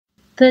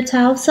The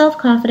Tao of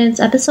Self-Confidence,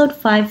 episode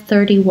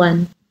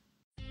 531.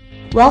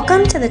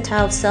 Welcome to the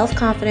Tao of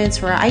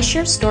Self-Confidence, where I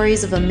share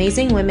stories of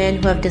amazing women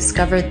who have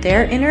discovered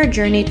their inner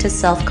journey to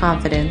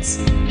self-confidence.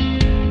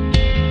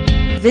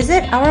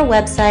 Visit our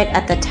website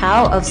at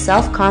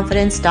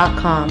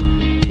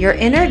thetaoofselfconfidence.com. Your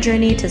inner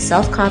journey to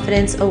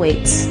self-confidence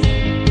awaits.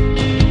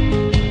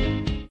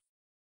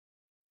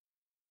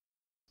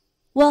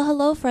 Well,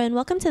 hello friend.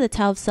 Welcome to the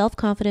Tao of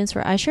Self-Confidence,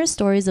 where I share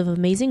stories of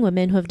amazing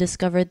women who have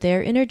discovered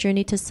their inner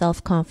journey to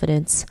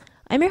self-confidence.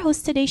 I'm your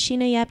host today,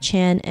 Sheena Yap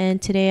Chan,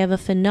 and today I have a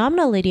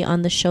phenomenal lady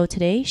on the show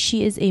today.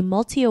 She is a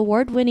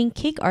multi-award-winning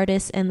cake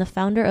artist and the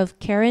founder of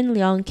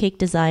Leong Cake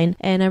Design,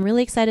 and I'm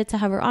really excited to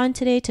have her on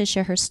today to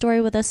share her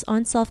story with us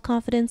on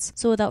self-confidence.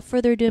 So without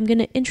further ado, I'm going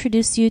to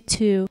introduce you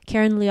to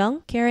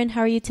Leong. Karen,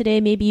 how are you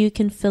today? Maybe you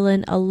can fill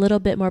in a little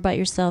bit more about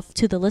yourself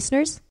to the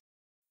listeners.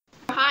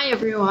 Hi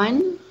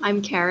everyone,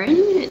 I'm Karen.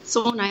 It's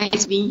so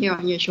nice being here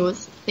on your show.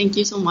 Thank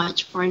you so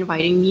much for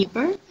inviting me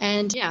over.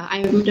 And yeah,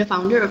 I'm the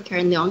founder of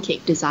Leong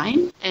Cake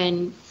Design.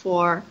 And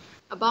for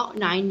about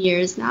 9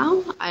 years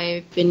now,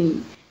 I've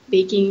been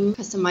baking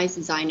customized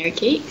designer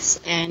cakes.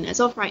 And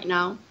as of right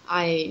now,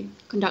 I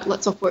conduct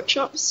lots of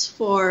workshops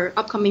for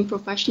upcoming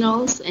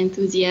professionals,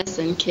 enthusiasts,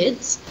 and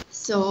kids.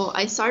 So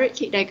I started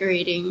cake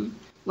decorating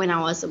when I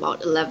was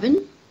about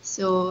 11.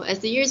 So as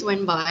the years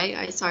went by,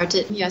 I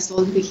started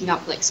slowly picking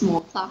up like small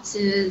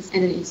classes,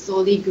 and then it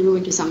slowly grew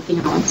into something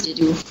I wanted to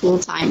do full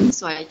time.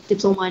 So I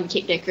diploma in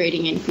cake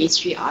decorating and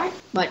pastry art.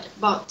 But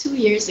about 2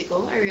 years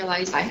ago, I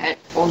realized I had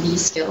all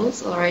these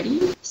skills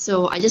already.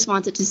 So I just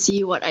wanted to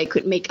see what I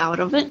could make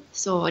out of it.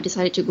 So I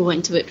decided to go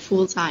into it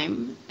full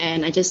time,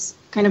 and I just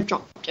kind of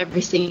dropped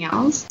everything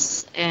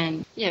else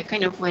and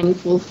kind of went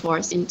full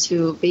force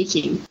into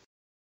baking.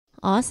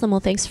 Awesome. Well,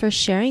 thanks for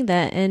sharing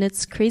that. And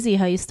it's crazy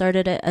how you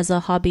started it as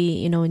a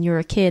hobby, when you were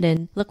a kid,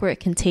 and look where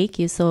it can take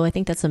you. So I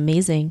think that's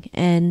amazing.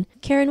 And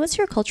Karen, what's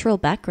your cultural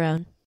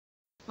background?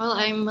 Well,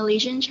 I'm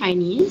Malaysian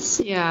Chinese.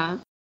 Yeah.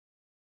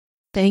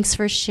 Thanks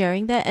for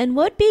sharing that. And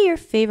what would be your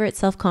favorite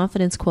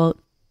self-confidence quote?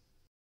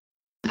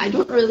 I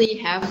don't really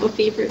have a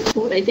favorite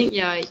quote. I think,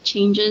 it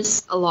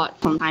changes a lot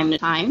from time to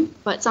time.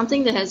 But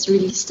something that has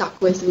really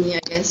stuck with me, I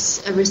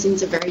guess, ever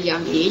since a very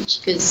young age,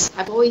 because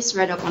I've always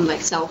read up on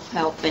like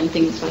self-help and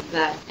things like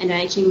that. And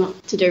I came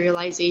up to the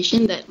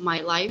realization that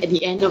my life, at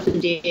the end of the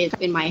day, is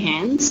in my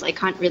hands. I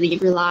can't really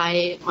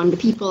rely on the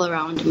people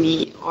around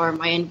me or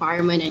my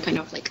environment and kind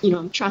of like,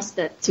 trust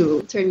that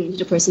to turn me into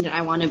the person that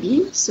I want to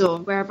be. So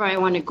wherever I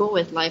want to go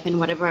with life and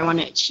whatever I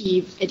want to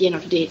achieve, at the end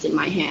of the day, it's in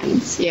my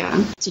hands.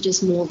 Yeah. To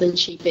just mold and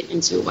shape it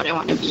into what I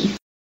want to be.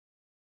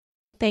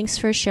 Thanks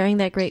for sharing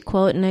that great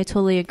quote, and I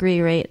totally agree,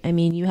 right? I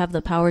mean, you have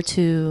the power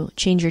to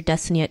change your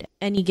destiny at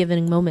any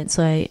given moment,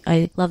 so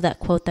I love that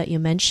quote that you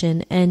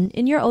mentioned. And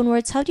in your own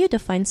words, how do you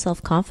define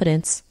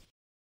self-confidence?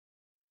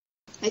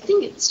 I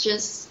think it's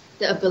just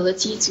the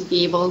ability to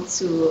be able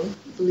to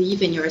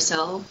believe in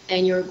yourself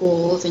and your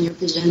goals and your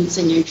visions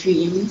and your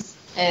dreams,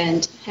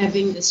 and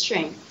having the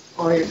strength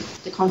or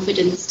the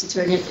confidence to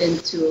turn it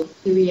into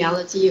the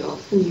reality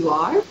of who you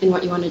are and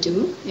what you want to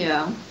do.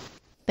 Yeah.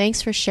 Thanks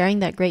for sharing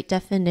that great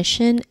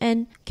definition.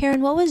 And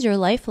Karen, what was your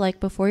life like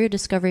before your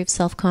discovery of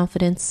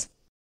self-confidence?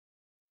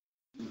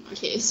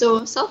 Okay,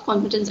 so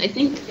self-confidence, I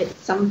think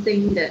it's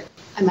something that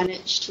I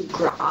managed to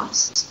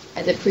grasp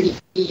at a pretty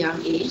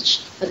young age.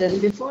 But then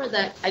before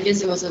that, I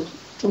guess it was a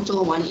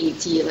total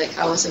 180. Like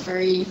I was a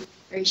very,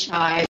 very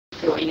shy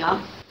growing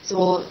up.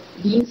 So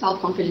being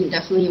self-confident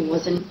definitely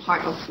wasn't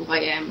part of who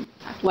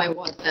I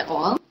was at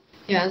all.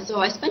 Yeah, so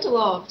I spent a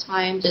lot of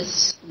time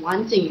just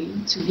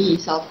wanting to be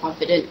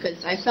self-confident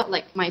because I felt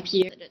like my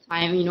peers at the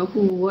time,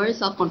 who were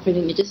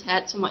self-confident, they just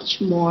had so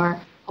much more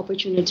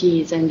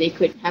opportunities and they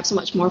could have so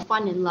much more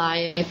fun in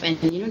life, and,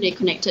 they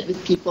connected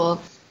with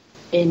people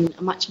in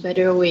a much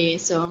better way.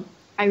 So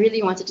I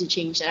really wanted to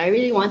change that. I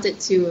really wanted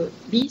to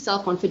be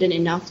self-confident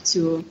enough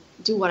to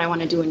do what I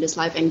want to do in this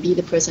life and be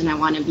the person I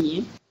want to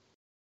be.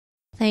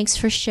 Thanks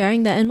for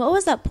sharing that. And what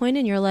was that point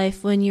in your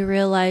life when you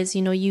realized,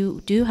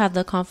 you do have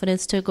the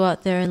confidence to go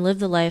out there and live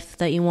the life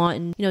that you want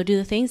and, do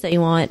the things that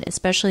you want,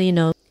 especially,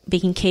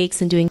 baking cakes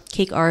and doing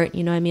cake art.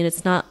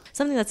 It's not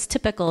something that's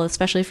typical,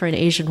 especially for an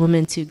Asian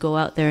woman to go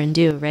out there and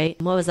do,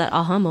 right? What was that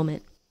aha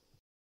moment?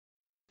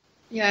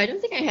 Yeah, I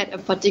don't think I had a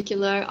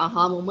particular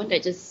aha moment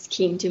that just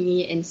came to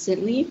me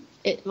instantly.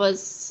 It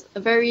was a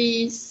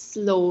very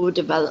slow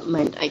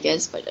development, I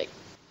guess, but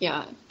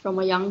from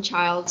a young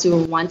child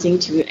to wanting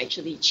to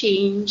actually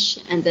change.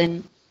 And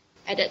then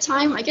at that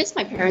time, I guess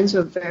my parents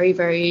were very,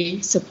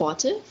 very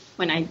supportive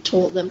when I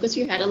told them, because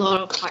we had a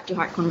lot of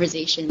heart-to-heart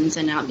conversations,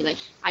 and I'll be like,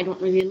 I don't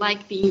really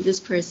like being this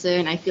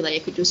person. I feel like I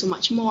could do so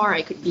much more.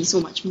 I could be so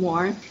much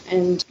more.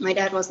 And my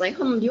dad was like,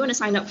 do you want to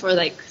sign up for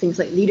like things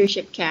like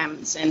leadership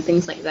camps and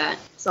things like that?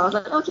 So I was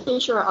like, okay,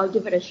 sure, I'll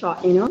give it a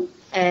shot,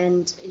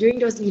 And during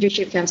those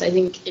leadership camps, I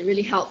think it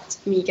really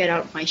helped me get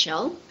out of my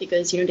shell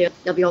because,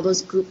 there'll be all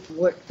those group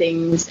work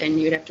things and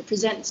you'd have to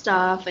present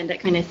stuff and that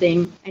kind of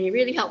thing. And it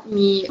really helped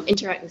me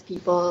interact with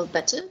people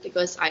better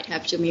because I'd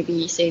have to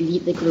maybe, say,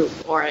 lead the group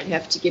or I'd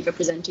have to give a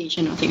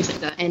presentation or things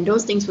like that. And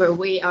those things were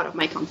way out of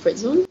my comfort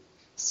zone.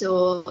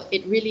 So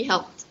it really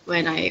helped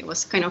when I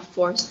was kind of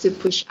forced to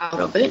push out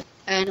of it.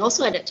 And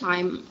also at that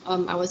time,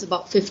 I was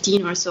about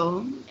 15 or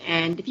so,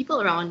 and the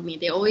people around me,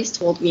 they always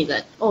told me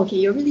that, oh, okay,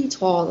 you're really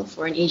tall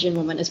for an Asian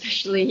woman,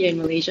 especially here in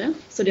Malaysia.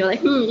 So they're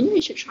like,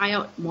 you should try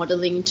out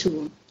modeling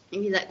too.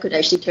 Maybe that could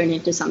actually turn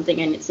into something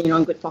and it's,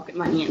 good pocket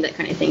money and that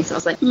kind of thing. So I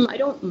was like, I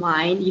don't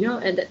mind.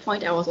 At that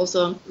point, I was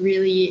also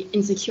really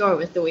insecure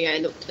with the way I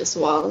looked as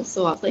well.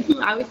 So I was like,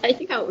 I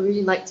think I would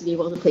really like to be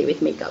able to play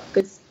with makeup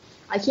because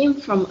I came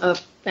from a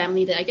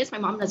family that I guess my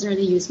mom doesn't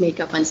really use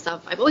makeup and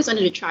stuff. I've always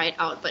wanted to try it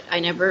out, but I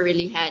never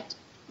really had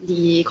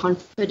the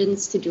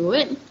confidence to do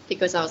it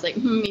because I was like,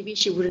 maybe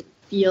she wouldn't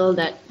feel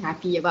that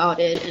happy about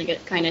it and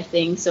that kind of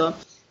thing. So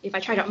if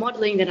I tried out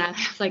modeling, then I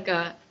have like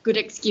a good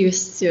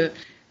excuse to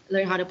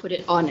learn how to put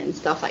it on and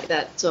stuff like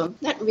that. So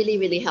that really,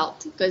 really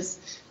helped because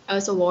I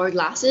also wore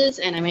glasses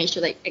and I managed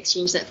to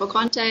exchange that for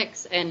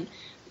contacts and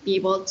be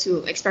able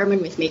to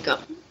experiment with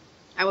makeup.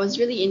 I was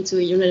really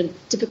into,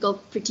 typical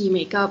pretty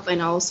makeup,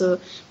 and I also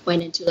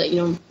went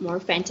into more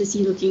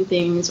fantasy looking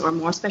things or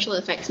more special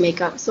effects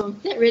makeup. So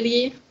that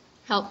really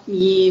helped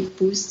me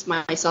boost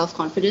my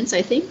self-confidence,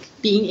 I think.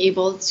 Being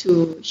able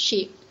to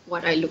shape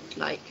what I looked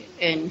like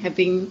and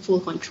having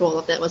full control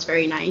of that was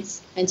very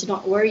nice. And to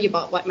not worry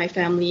about what my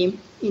family,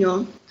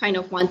 kind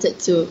of wanted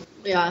to,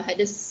 had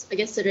this, I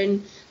guess,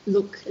 certain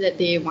look that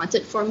they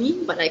wanted for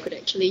me, but I could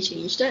actually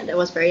change that. That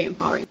was very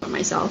empowering for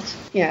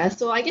myself. Yeah,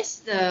 so I guess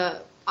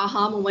the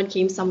aha moment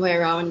came somewhere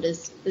around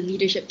the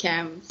leadership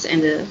camps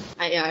and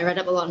I read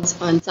up a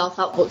lot on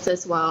self-help books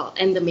as well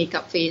and the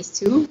makeup phase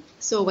too.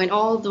 So when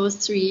all those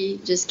three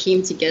just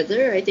came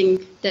together, I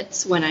think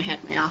that's when I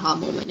had my aha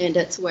moment and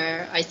that's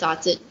where I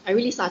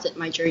really started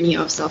my journey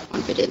of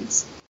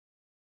self-confidence.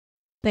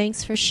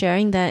 Thanks for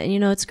sharing that.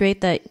 And, it's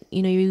great that,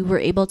 you were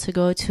able to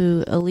go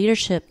to a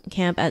leadership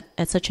camp at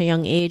such a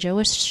young age. I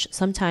wish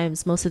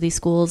sometimes most of these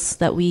schools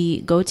that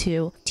we go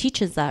to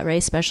teaches that, right?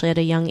 Especially at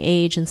a young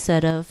age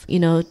instead of,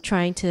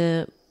 trying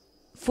to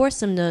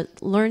force them to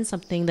learn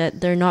something that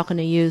they're not going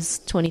to use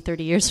 20,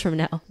 30 years from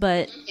now.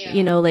 But,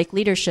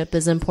 leadership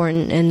is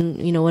important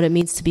and, what it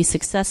means to be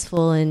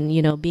successful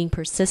and, being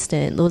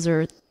persistent. Those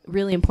are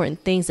really important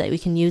things that we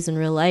can use in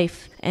real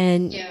life.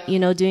 And,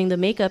 doing the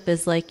makeup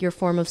is like your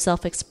form of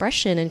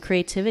self-expression and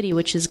creativity,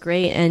 which is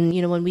great. And,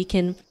 when we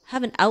can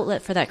have an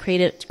outlet for that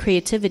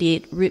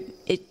creativity,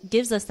 it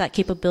gives us that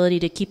capability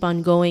to keep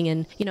on going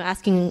and,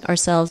 asking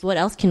ourselves, what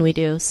else can we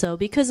do? So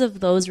because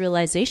of those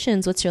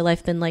realizations, what's your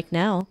life been like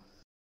now?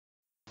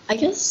 I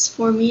guess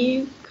for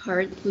me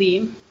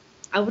currently,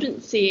 I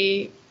wouldn't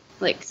say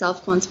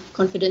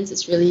self-confidence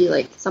is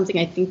really something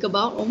I think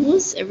about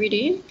almost every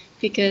day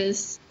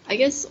because I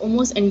guess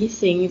almost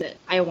anything that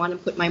I want to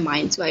put my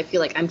mind to, I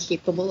feel like I'm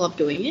capable of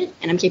doing it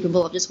and I'm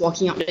capable of just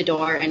walking out the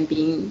door and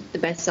being the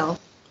best self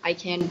I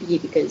can be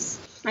because,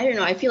 I don't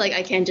know, I feel like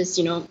I can just,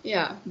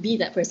 be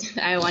that person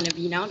that I want to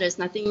be now. There's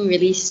nothing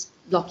really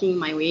blocking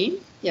my way,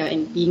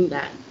 in being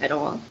that at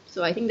all.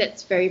 So I think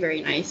that's very,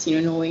 very nice,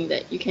 knowing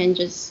that you can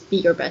just be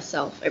your best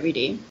self every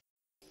day.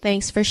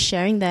 Thanks for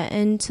sharing that.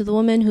 And to the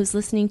woman who's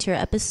listening to your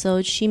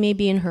episode, she may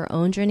be in her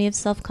own journey of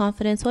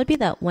self-confidence. What would be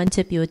that one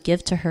tip you would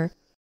give to her?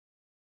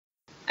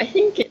 I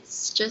think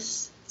it's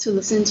just to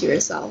listen to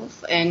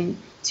yourself and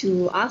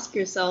to ask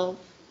yourself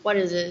what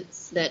is it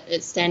that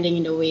is standing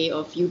in the way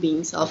of you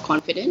being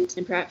self-confident,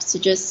 and perhaps to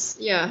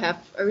just have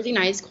a really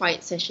nice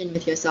quiet session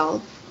with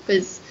yourself.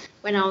 Because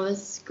when I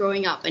was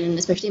growing up, and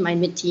especially in my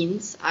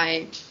mid-teens,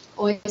 I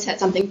always had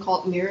something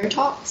called mirror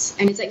talks,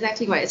 and it's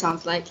exactly what it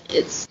sounds like.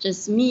 It's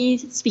just me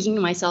speaking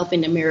to myself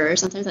in the mirror.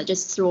 Sometimes I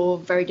just throw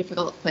very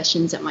difficult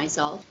questions at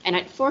myself and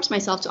I'd force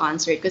myself to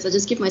answer it because I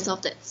just give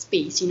myself that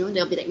space,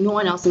 there'll be no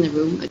one else in the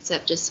room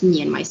except just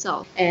me and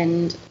myself,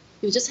 and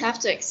you just have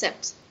to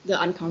accept the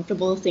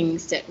uncomfortable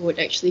things that would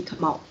actually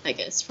come out, I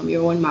guess, from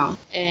your own mouth.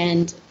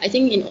 And I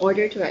think in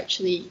order to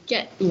actually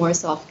get more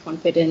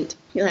self-confident,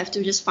 you'll have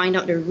to just find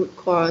out the root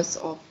cause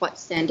of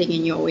what's standing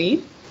in your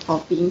way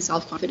of being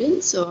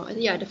self-confident. So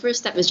the first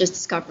step is just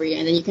discovery,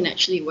 and then you can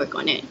actually work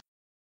on it.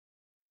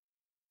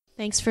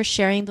 Thanks for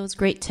sharing those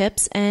great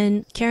tips.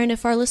 And Karen,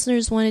 if our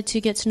listeners wanted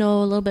to get to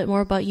know a little bit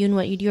more about you and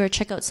what you do or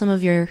check out some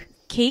of your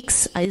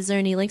cakes, is there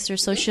any links or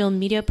social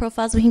media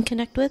profiles we can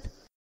connect with?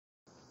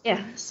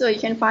 Yeah, so you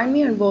can find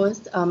me on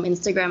both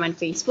Instagram and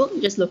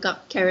Facebook. Just look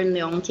up Karen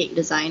Leong Cake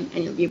Design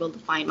and you'll be able to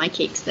find my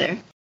cakes there.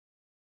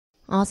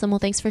 Awesome. Well,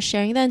 thanks for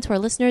sharing that. And to our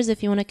listeners,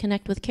 if you want to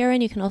connect with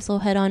Karen, you can also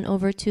head on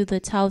over to the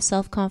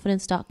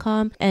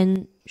taoofselfconfidence.com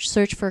and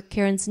search for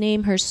Karen's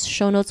name. Her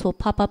show notes will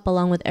pop up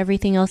along with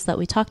everything else that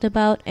we talked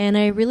about. And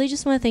I really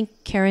just want to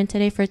thank Karen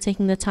today for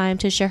taking the time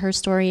to share her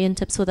story and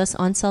tips with us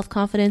on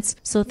self-confidence.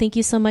 So thank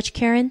you so much,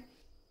 Karen.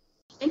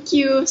 Thank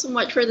you so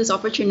much for this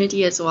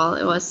opportunity as well.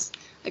 It was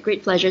a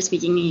great pleasure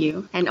speaking to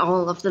you and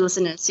all of the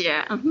listeners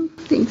here.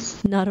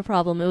 Thanks. Not a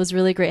problem. It was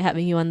really great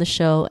having you on the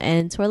show.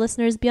 And to our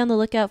listeners, be on the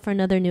lookout for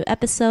another new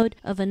episode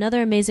of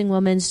another amazing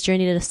woman's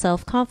journey to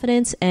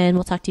self-confidence, and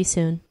we'll talk to you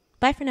soon.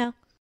 Bye for now.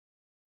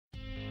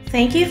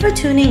 Thank you for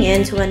tuning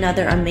in to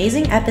another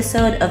amazing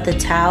episode of the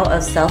Tao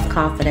of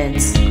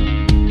Self-Confidence.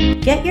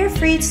 Get your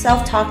free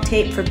self-talk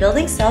tape for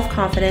building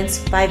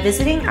self-confidence by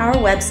visiting our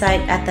website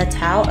at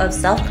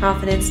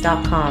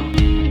thetaoofselfconfidence.com.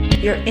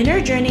 Your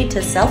inner journey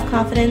to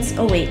self-confidence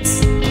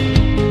awaits.